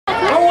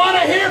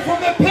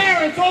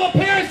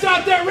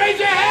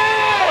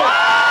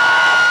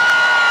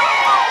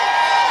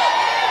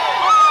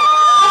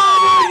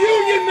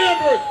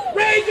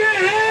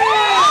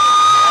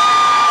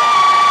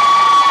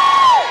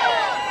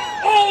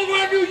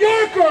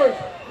yours.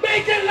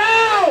 Make it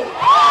loud.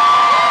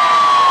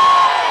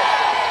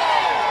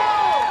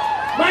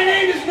 My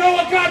name is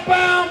Noah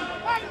Gottbaum.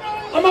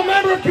 I'm a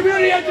member of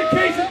Community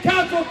Education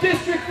Council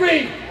District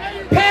 3,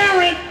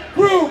 parent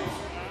groups,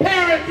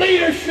 parent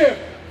leadership.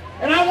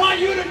 And I want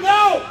you to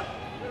know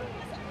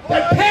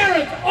that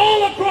parents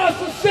all across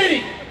the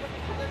city,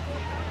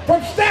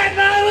 from Staten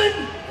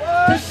Island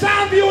to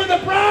Soundview in the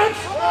Bronx,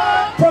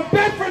 from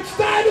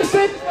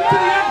Bedford-Stuyvesant to the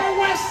Upper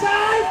West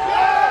Side,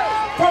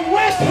 from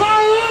West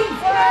Harlem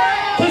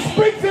to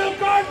Springfield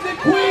Gardens and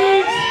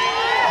Queens,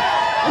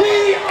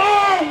 we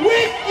are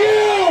with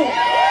you.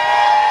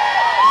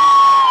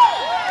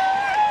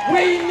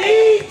 We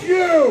need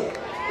you.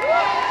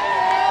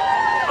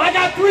 I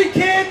got 3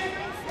 kids.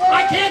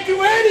 I can't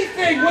do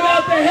anything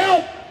without the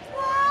help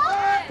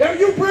that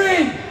you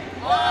bring.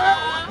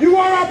 You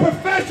are our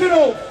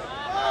professionals.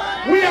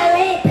 We are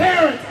all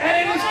parents,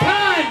 and it is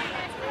time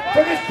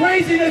for this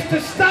craziness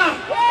to stop.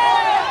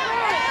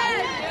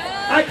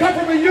 I come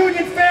from a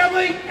union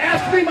family,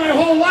 asked me my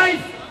whole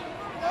life.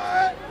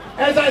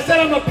 As I said,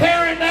 I'm a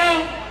parent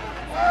now,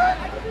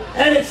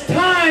 and it's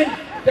time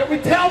that we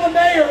tell the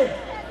mayor,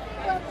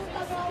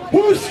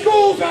 whose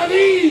schools are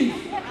these?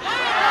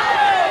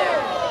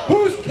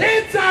 Whose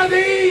kids are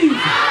these?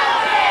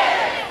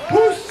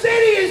 Whose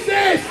city is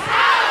this?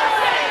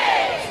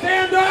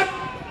 Stand up.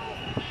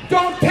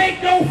 Don't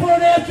take no for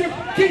an answer.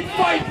 Keep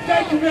fighting.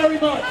 Thank you very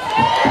much.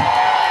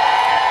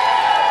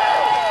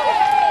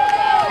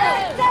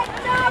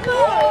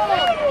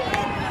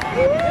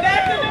 Good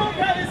afternoon,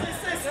 brothers and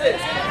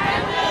sisters.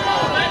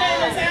 My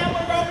name is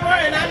Alma Roper,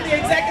 and I'm the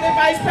Executive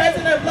Vice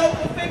President of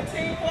Local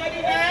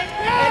 1549,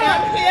 and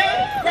I'm here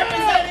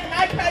representing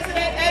my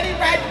president, Eddie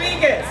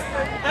Rodriguez.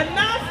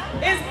 Enough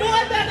is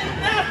more than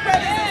enough,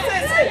 brothers and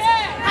sisters.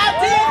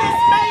 How dare this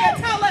mayor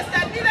tell us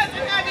that he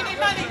doesn't have any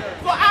money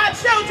for our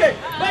children,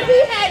 but he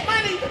had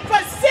money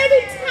for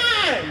city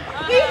time.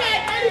 He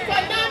had money for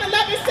a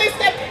 9/11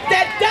 system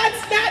that does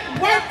not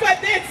work for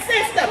this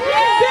system.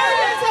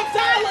 Billions of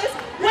dollars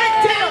went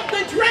down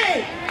the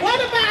drain. What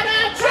about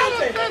our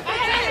children?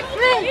 Our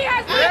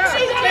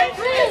children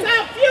is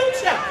our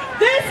future.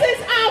 This is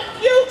our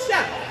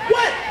future.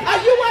 What?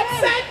 Are you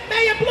upset,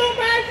 Mayor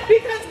Bloomberg,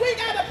 because we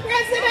got a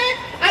president?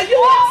 Are you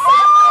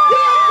upset? We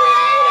are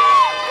creating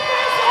a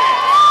president.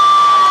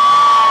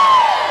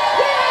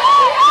 We are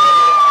creating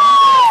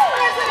a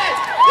president.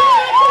 We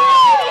are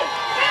creating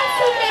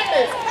council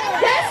members.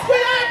 Yes, we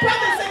are,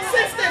 brothers and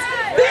sisters.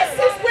 This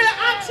is where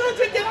our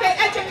children get their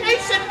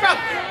education from.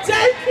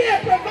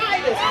 Daycare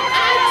providers.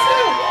 I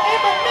too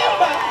am a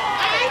member.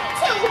 I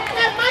too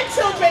have my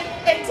children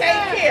in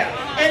daycare.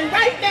 And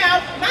right now,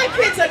 my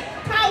kids are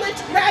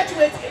college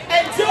graduates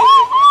and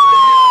doing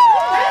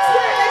that's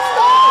where they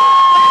started.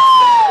 That's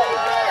where we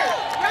were.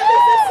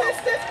 Brothers and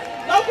sisters,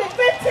 Local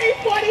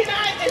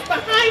 1549 is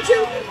behind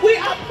you. We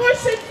are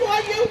pushing for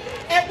you,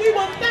 and we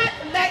will not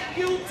let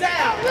you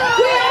down. We are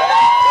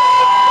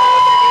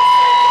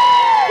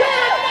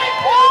not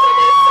closing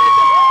this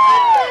center.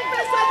 Enough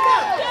is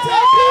enough.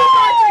 Tell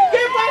Bloomberg to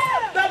give us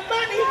the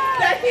money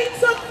that he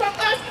took from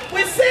us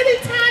with city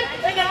time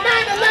and the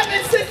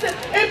 9/11 system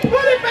and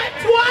put it back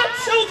to our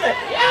children,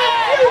 our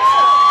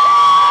future.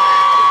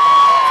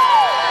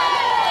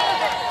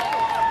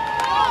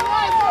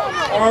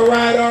 All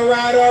right, all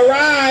right, all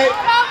right.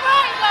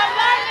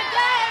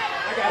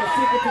 I got a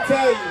secret to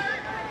tell you.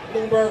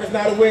 Bloomberg is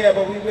not aware,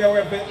 but we are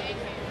aware of it.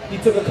 He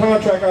took a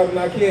contract out of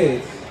our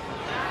kids.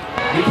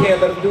 We can't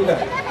let him do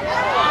that.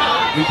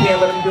 We can't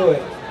let him do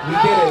it. We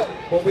did it,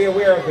 but we're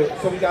aware of it,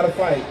 so we gotta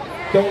fight.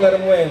 Don't let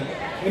him win.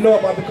 You know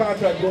about the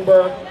contract,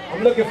 Bloomberg.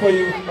 I'm looking for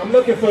you. I'm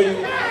looking for you.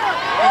 All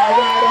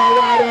right, all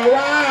right, all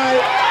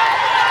right.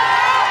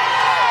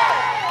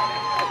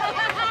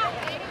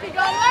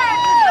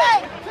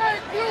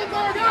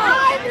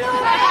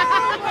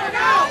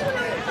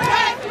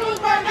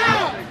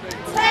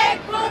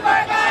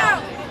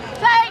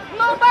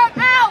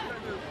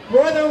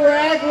 Brother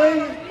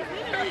Ragland,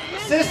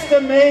 Sister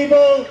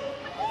Mabel,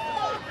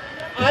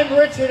 I'm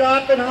Richard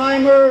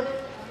Oppenheimer.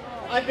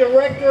 I'm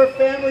Director of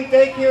Family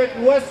Daycare at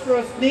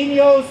Nuestros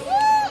Niños,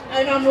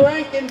 and I'm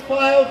rank and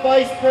file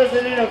Vice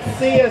President of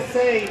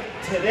CSA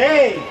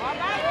today.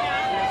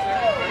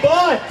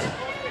 But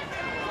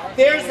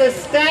there's a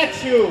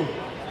statue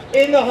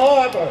in the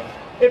harbor.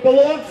 It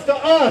belongs to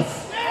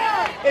us.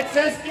 It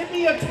says, give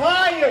me your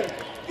tired,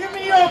 give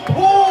me your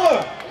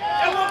poor,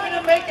 and we're going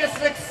to make a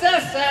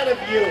success out of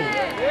you.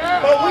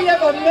 But we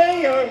have a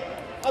mayor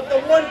of the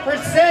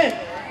 1%.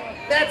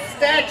 That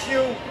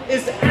statue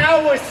is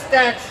our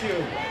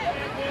statue.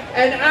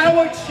 And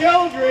our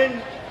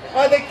children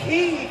are the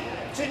key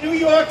to New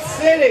York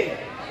City.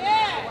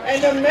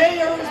 And the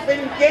mayor has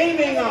been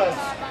gaming us.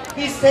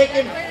 He's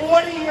taken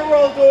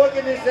 40-year-old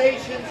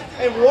organizations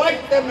and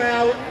wiped them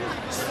out,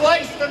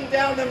 sliced them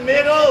down the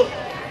middle,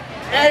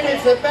 and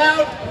it's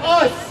about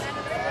us.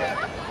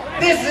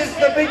 This is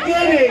the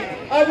beginning.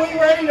 Are we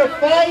ready to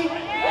fight?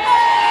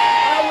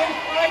 Are we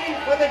fighting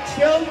for the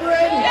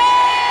children?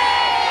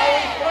 Are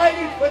we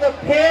fighting for the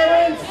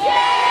parents?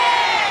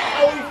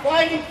 Are we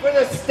fighting for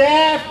the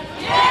staff?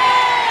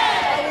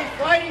 Yeah! Are we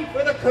fighting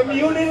for the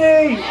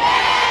community?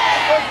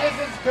 Yeah! Because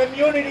this is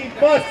community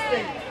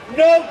busting.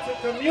 No to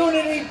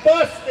community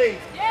busting.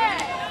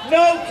 Yeah!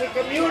 No to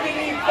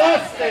community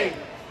busting.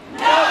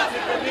 No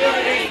to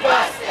community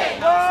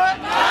busting!